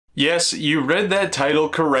Yes, you read that title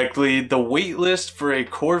correctly. The waitlist for a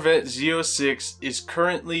Corvette Z06 is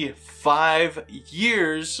currently 5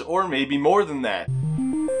 years, or maybe more than that.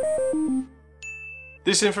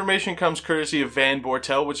 This information comes courtesy of Van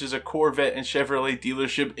Bortel, which is a Corvette and Chevrolet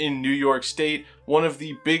dealership in New York State, one of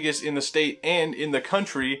the biggest in the state and in the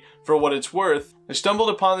country for what it's worth. I stumbled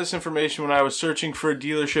upon this information when I was searching for a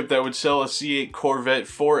dealership that would sell a C8 Corvette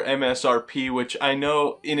for MSRP, which I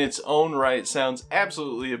know in its own right sounds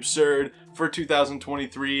absolutely absurd for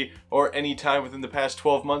 2023 or any time within the past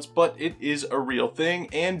 12 months, but it is a real thing,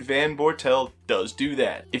 and Van Bortel does do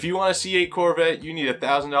that. If you want a C8 Corvette, you need a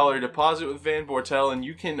 $1,000 deposit with Van Bortel, and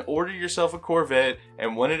you can order yourself a Corvette,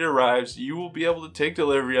 and when it arrives, you will be able to take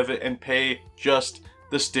delivery of it and pay just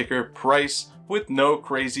the sticker price with no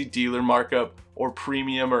crazy dealer markup or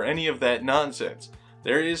premium or any of that nonsense.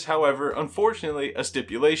 There is, however, unfortunately, a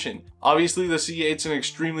stipulation. Obviously, the C8's an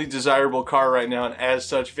extremely desirable car right now, and as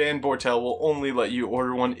such, Van Bortel will only let you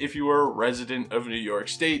order one if you are a resident of New York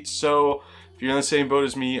State. So, if you're in the same boat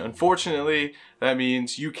as me, unfortunately, that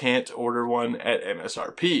means you can't order one at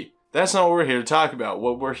MSRP. That's not what we're here to talk about.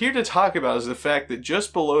 What we're here to talk about is the fact that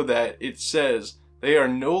just below that, it says they are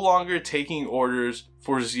no longer taking orders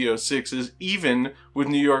for Z06s, even with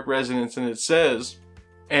New York residents, and it says,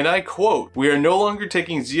 and I quote, "We are no longer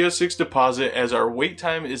taking Z06 deposit as our wait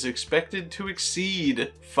time is expected to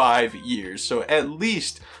exceed 5 years. So at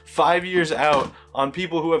least 5 years out on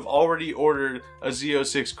people who have already ordered a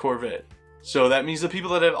Z06 Corvette. So that means the people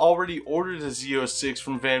that have already ordered a Z06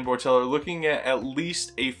 from Van Bortel are looking at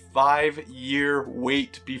least a 5-year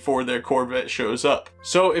wait before their Corvette shows up.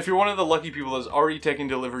 So if you're one of the lucky people that's already taken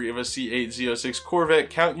delivery of a C8 Z06 Corvette,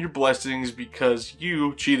 count your blessings because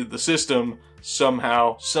you cheated the system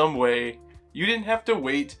somehow, some way. You didn't have to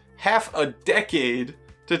wait half a decade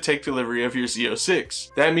to take delivery of your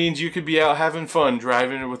Z06. That means you could be out having fun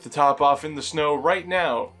driving it with the top off in the snow right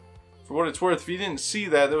now. For what it's worth, if you didn't see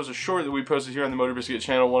that, there was a short that we posted here on the MotorBiscuit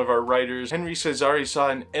channel. One of our writers, Henry Cesari, saw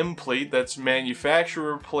an M plate, that's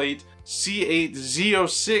manufacturer plate, C8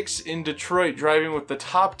 Z06 in Detroit, driving with the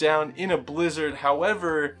top down in a blizzard.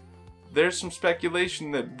 However, there's some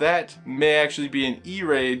speculation that that may actually be an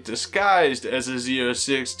E-Ray disguised as a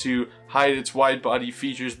Z06 to hide its wide body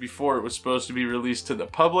features before it was supposed to be released to the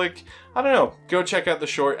public. I don't know. Go check out the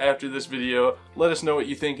short after this video. Let us know what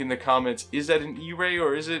you think in the comments. Is that an E-Ray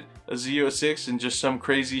or is it a Z06 and just some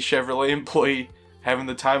crazy Chevrolet employee having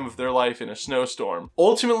the time of their life in a snowstorm?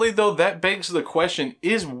 Ultimately though, that begs the question,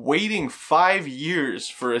 is waiting 5 years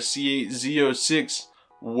for a C8 Z06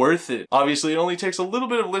 worth it? Obviously, it only takes a little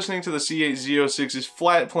bit of listening to the C8 Z06's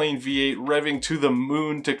flat plane V8 revving to the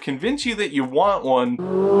moon to convince you that you want one.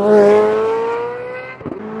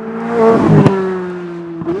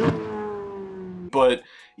 But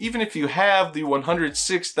even if you have the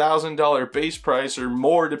 $106,000 base price or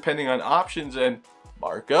more depending on options and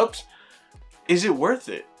markups, is it worth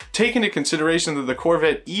it? Take into consideration that the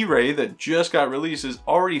Corvette E-Ray that just got released is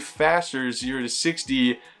already faster 0 to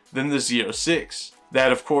 60 than the Z06.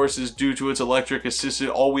 That, of course, is due to its electric-assisted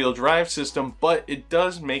all-wheel drive system, but it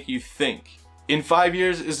does make you think. In 5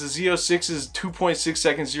 years, is the Z06's 2.6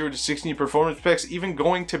 second 0 to 60 performance specs even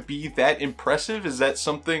going to be that impressive? Is that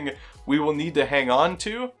something we will need to hang on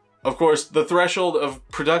to? Of course, the threshold of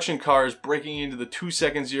production cars breaking into the 2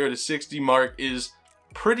 second 0 to 60 mark is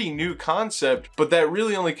pretty new concept, but that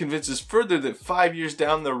really only convinces further that 5 years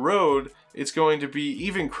down the road, it's going to be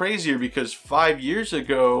even crazier, because 5 years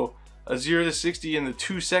ago, a 0 to 60 in the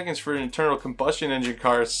 2 seconds for an internal combustion engine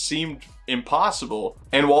car seemed impossible.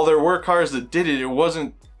 And while there were cars that did it, it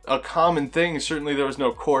wasn't a common thing. Certainly there was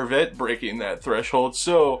no Corvette breaking that threshold.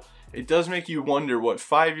 So it does make you wonder what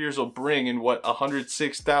 5 years will bring and what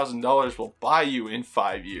 $106,000 will buy you in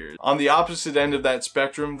 5 years. On the opposite end of that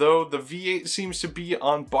spectrum though, the V8 seems to be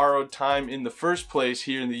on borrowed time in the first place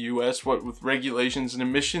here in the US, what with regulations and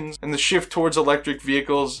emissions and the shift towards electric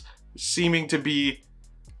vehicles seeming to be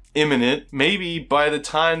imminent. Maybe by the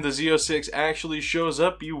time the Z06 actually shows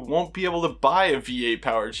up, you won't be able to buy a V8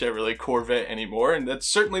 powered Chevrolet Corvette anymore, and that's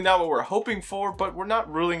certainly not what we're hoping for, but we're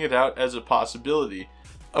not ruling it out as a possibility.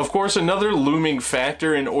 Of course, another looming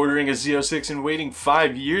factor in ordering a Z06 and waiting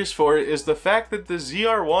 5 years for it is the fact that the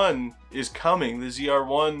ZR1 is coming. The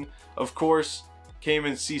ZR1, of course, came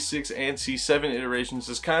in C6 and C7 iterations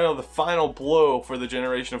as kind of the final blow for the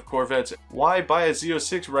generation of Corvettes. Why buy a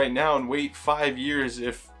Z06 right now and wait 5 years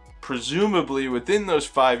if presumably within those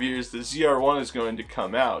 5 years the ZR1 is going to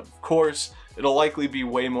come out? Of course, it'll likely be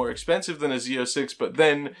way more expensive than a Z06, but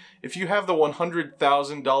then if you have the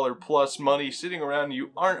 $100,000 plus money sitting around and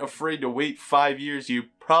you aren't afraid to wait 5 years, you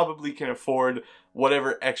probably can afford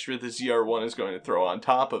whatever extra the ZR1 is going to throw on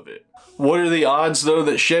top of it. What are the odds though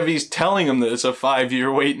that Chevy's telling them that it's a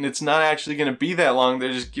 5-year wait and it's not actually going to be that long?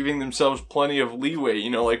 They're just giving themselves plenty of leeway. You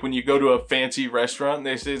know, like when you go to a fancy restaurant and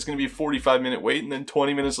they say it's going to be a 45-minute wait and then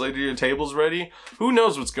 20 minutes later your table's ready. Who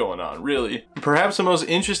knows what's going on, really? Perhaps the most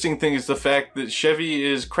interesting thing is the fact that Chevy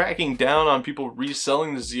is cracking down on people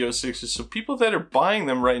reselling the Z06s. So people that are buying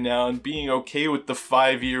them right now and being okay with the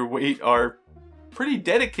 5-year wait are pretty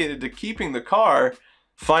dedicated to keeping the car.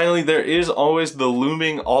 Finally, there is always the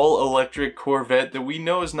looming all-electric Corvette that we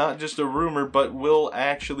know is not just a rumor but will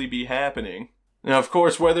actually be happening. Now, of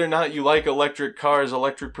course, whether or not you like electric cars,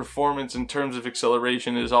 electric performance in terms of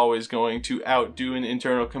acceleration is always going to outdo an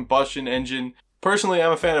internal combustion engine. Personally,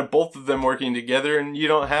 I'm a fan of both of them working together, and you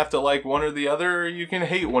don't have to like one or the other, or you can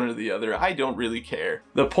hate one or the other. I don't really care.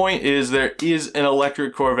 The point is, there is an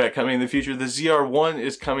electric Corvette coming in the future. The ZR1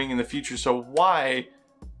 is coming in the future, so why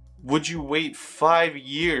would you wait 5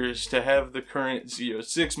 years to have the current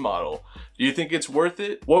Z06 model? Do you think it's worth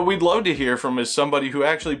it? What we'd love to hear from is somebody who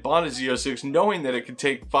actually bought a Z06 knowing that it could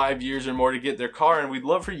take 5 years or more to get their car, and we'd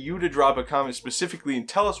love for you to drop a comment specifically and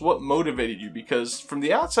tell us what motivated you, because from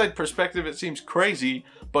the outside perspective it seems crazy,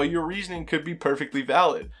 but your reasoning could be perfectly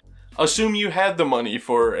valid. Assume you had the money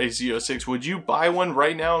for a Z06, would you buy one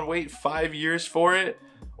right now and wait 5 years for it?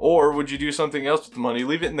 Or would you do something else with the money?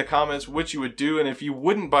 Leave it in the comments what you would do, and if you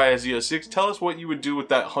wouldn't buy a Z06, tell us what you would do with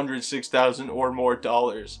that $106,000 or more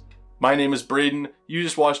dollars. My name is Braden, you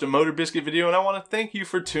just watched a MotorBiscuit video, and I want to thank you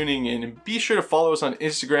for tuning in. And be sure to follow us on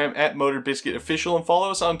Instagram at MotorBiscuitOfficial and follow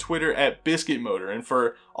us on Twitter at BiscuitMotor. And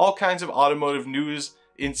for all kinds of automotive news,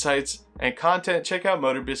 insights, and content, check out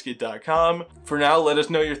MotorBiscuit.com. For now, let us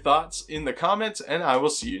know your thoughts in the comments, and I will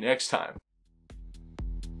see you next time.